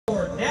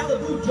Now the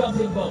boot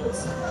jumping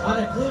boats on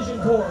a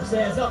collision course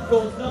as up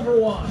goes number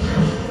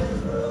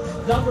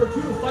 1. Number 2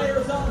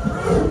 fires on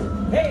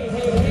through. Hey,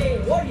 hey,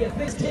 hey, what do you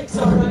think? Kicks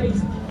all right.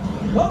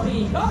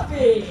 Cody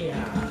Coffee.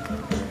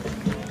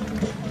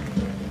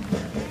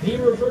 He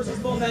reverses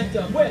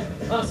momentum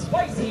with a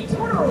spicy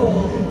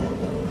twirl.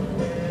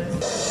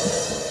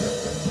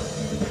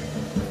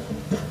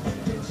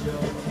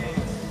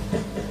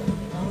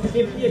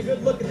 Giving you a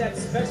good look at that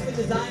specially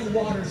designed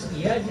water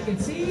ski. As you can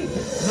see,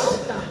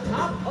 mounted on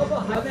top of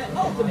a that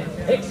ultimate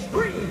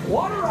extreme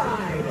water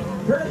ride.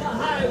 Turning the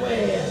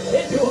highway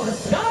into a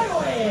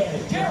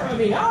skyway.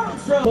 Jeremy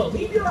Armstrong,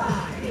 believe your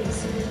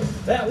eyes.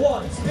 That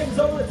one spins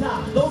over the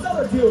top. Those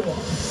other 2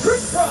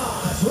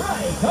 crisscross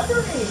right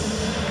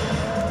underneath.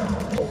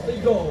 They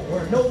go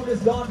where no one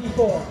has gone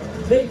before.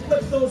 They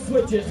flip those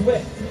switches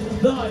with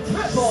the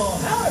triple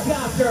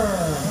helicopter.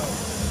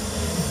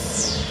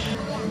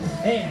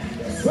 And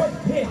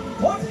with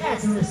pinpoint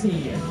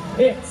accuracy,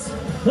 it's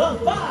the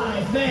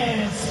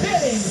 5-man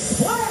spinning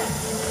split.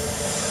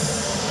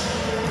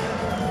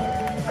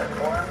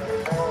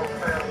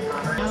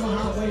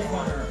 Yamaha Wave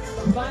Runner,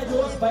 provided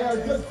to us by our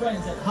good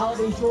friends at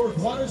Holiday Shores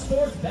Water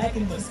Sports back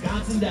in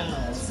Wisconsin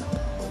Dells.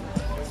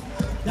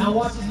 Now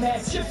watch as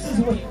Matt shifts his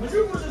weight,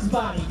 maneuvers his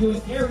body,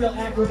 doing aerial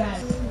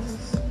acrobatics.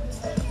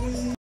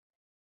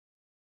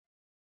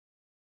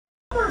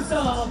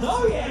 Somersault,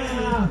 oh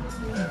yeah!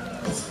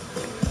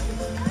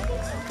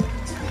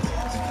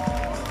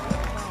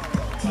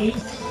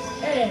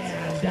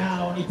 And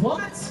down he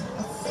plummets.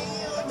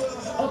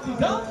 Up he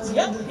comes.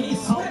 Yep, he's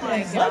swimming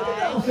like a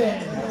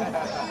dolphin.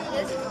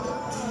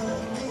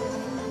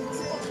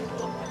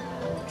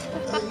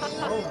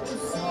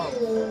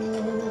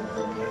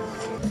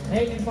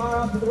 Hanging far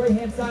off to the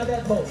right-hand side of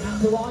that boat.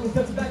 Not too long, he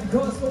cuts it back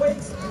across the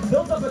wakes,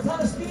 builds up a ton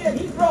of speed, and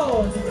he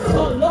throws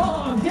a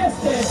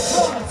long-distance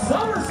front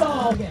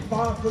somersault. Again,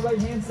 far off to the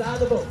right-hand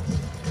side of the boat.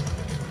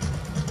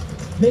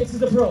 Makes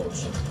his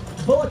approach.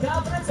 Full of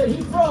confidence, and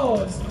he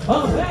throws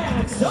a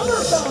back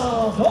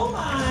somersault. Oh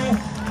my!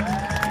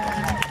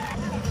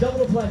 Double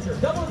the pleasure,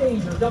 double the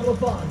danger, double the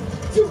fun.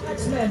 2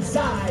 X-Men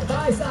side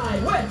by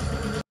side with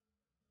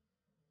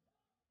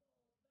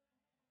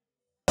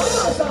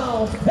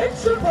somersault,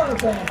 picture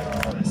perfect,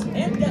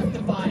 and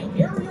death-defying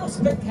aerial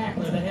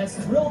spectacular that has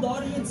thrilled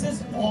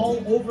audiences all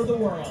over the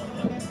world.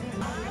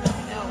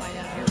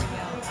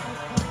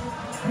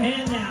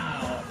 And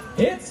now,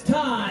 it's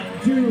time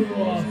to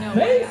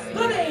face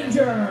the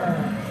danger!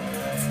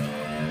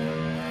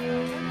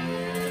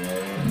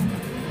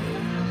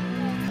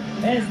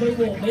 As they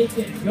will make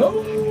it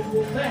go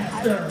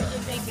faster. I really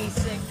think he's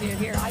sick, dude.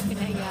 Here, I can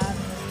hang out.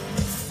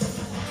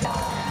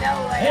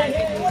 No way. Hey,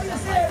 hey, what do you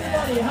say,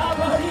 everybody? How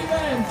about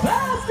even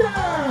faster?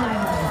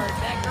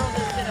 That girl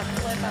just did a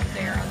flip up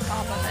there on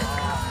top of it.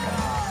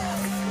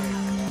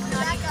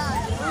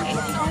 And,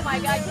 oh my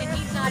gosh, and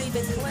he's not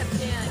even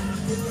flipped in.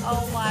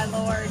 Oh my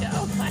Lord.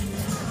 Oh my.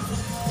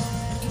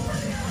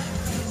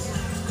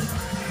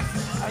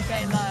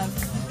 Okay, love.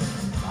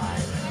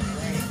 Bye.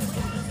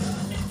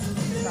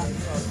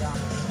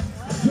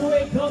 To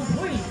a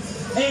complete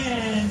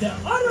and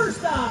utter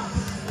stop,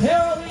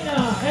 Carolina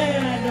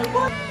and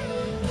what?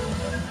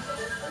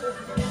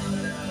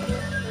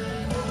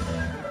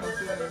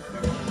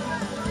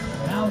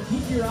 Now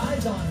keep your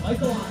eyes on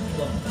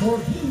Michelangelo, for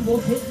he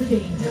will hit the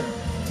danger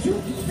to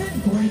even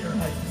greater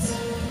heights.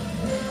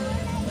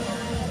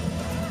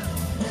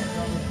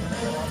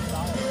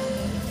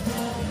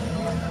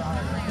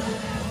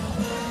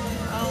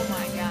 Oh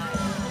my God.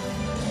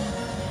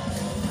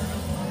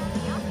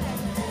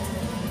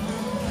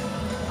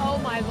 Oh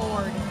my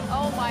Lord.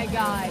 Oh my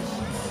gosh.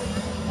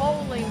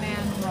 Holy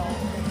mackerel.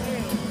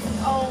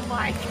 Oh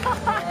my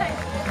gosh.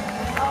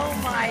 Oh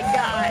my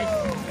gosh.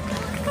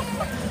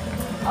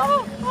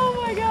 Oh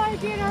my God. I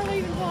can't hardly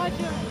even watch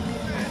him.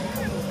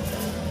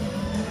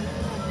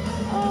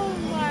 Oh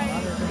my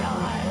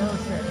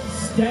God.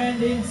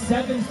 Standing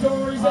 7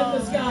 stories in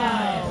the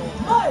sky,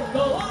 no.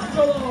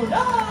 Michelangelo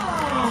down!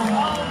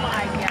 Oh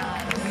my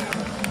God.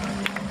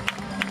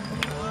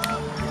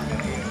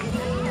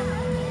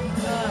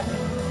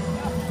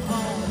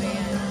 Oh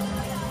man.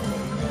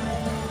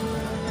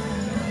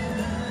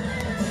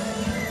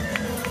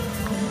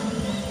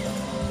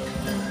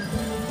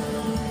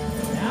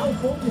 Now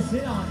focus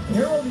in on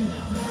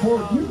Carolina, for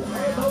you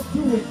are about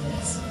to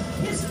witness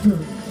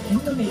history in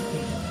the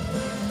making.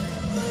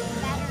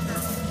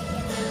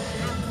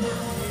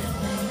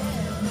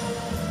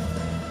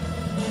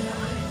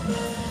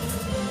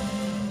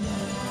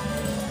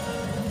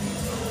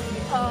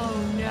 Oh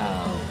no.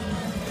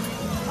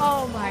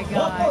 Oh my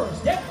God. But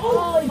first, and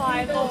only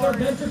female to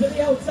venture to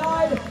the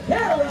outside,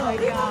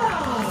 Carolina!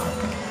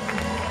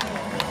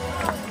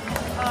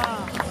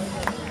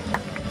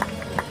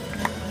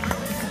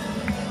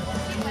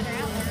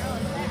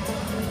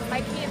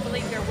 I can't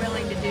believe they're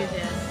willing to do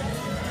this.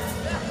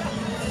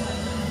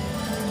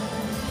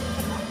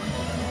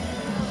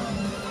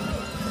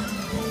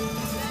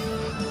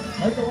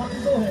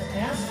 Michelangelo has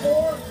asked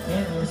for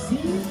and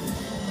received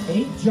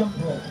a jump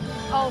rope.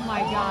 Oh my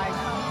gosh.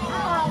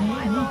 Oh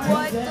my Lord.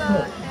 What the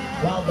heck?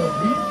 While the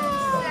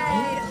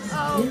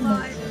Oh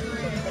my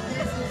freaking,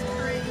 this is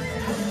crazy.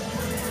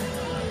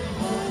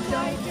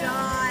 Don't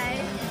die.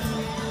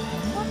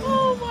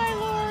 Oh my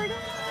Lord.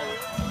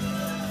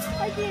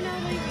 I can't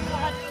hardly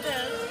watch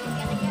this.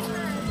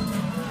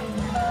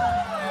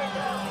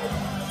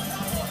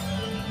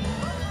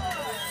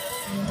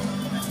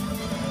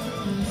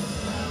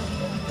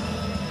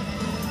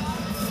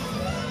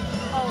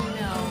 Oh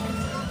no.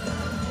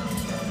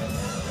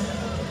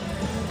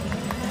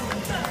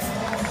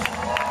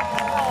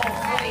 Oh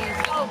please.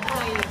 Oh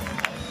please.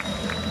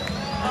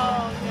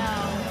 Oh no.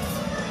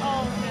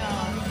 Oh no.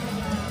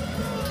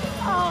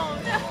 Oh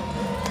no.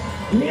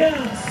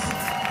 Yes!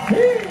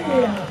 He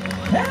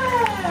has!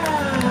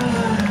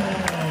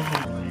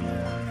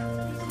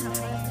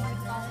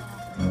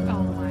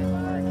 Oh my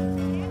Lord.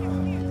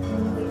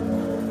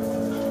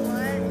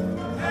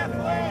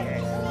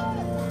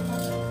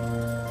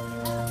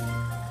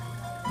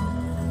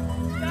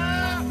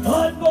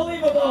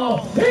 Unbelievable!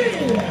 He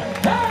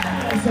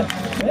has!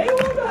 They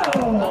will go!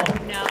 Oh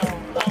no.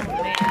 Oh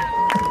man.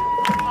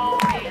 Oh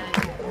man.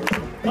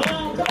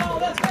 Come on,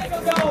 let's make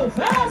them go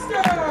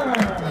faster!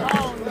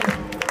 Oh no.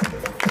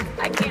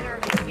 I can't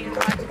hardly stand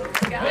watching this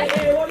guy.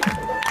 Hey, what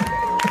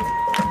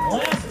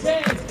last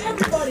chance,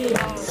 everybody!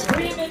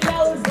 Scream and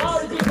yell as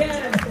loud as you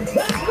can!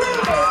 Let's really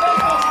make them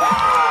go!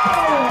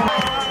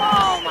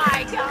 Oh my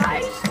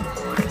gosh.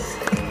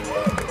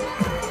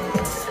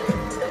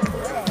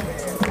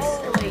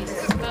 Holy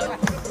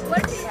smokes.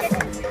 What did he get in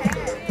his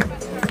head?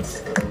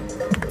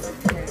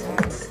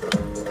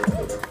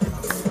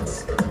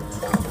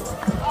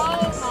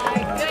 Oh my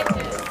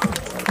goodness.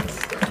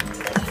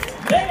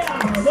 They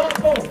are the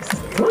most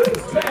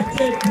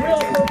respected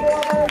thrill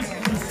performers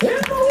in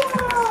the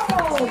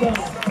world!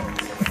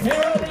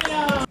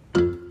 Carolina!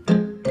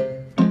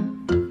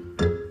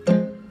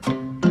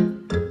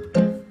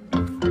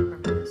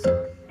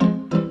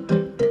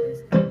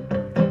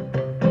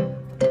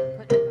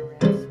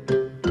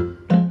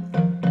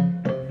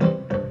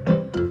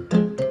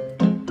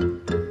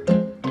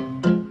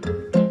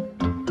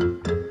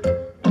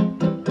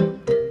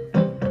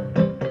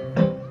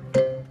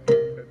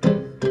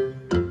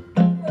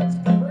 Let's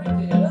crank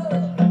it up!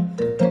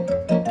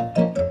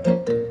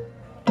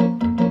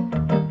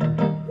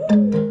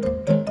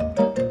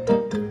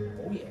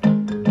 Oh yeah.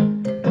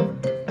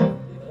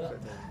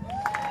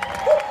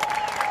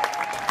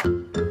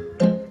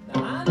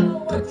 Now I know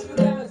what you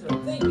guys are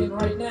thinking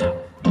right now.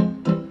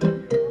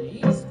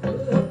 He's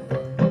good.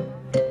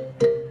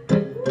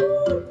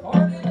 Woo,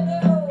 party in the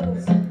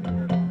hills.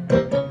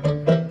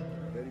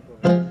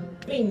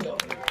 Bingo.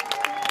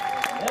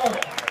 Nailed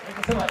it. Thank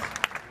you so much.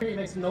 Here you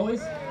make some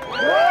noise. Nah,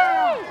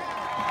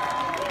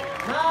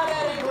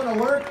 that ain't gonna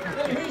work.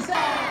 Let me hear you say.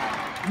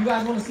 You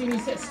guys want to see me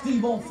set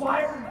Steve on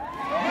fire?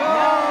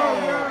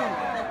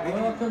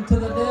 Welcome to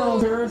the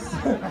Dells, Earth.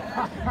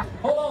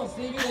 Hold on,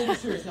 Stevie. Let me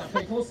serious now.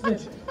 Pay close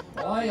attention.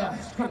 Well, I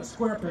kind of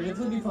square up here. It's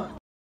gonna be fun.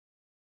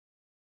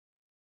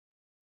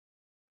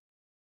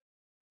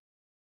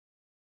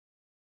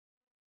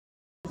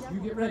 You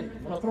get ready.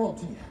 I'm gonna throw them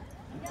to you.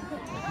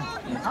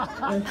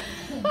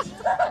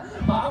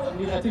 I wouldn't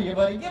do that to you,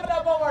 buddy. Give it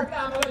up one more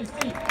time, buddy,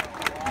 Steve.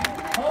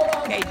 Hold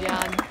on. Okay,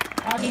 John.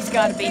 He's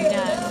got to be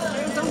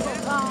nuts.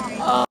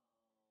 Oh.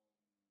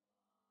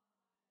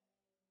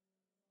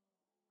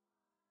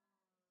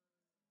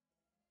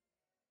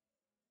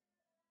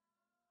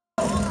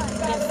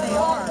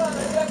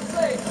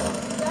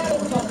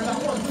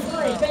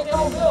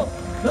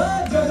 The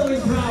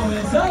juggling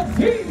prowess of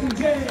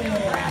TJ.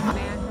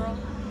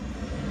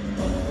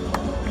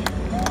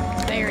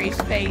 There his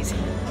face.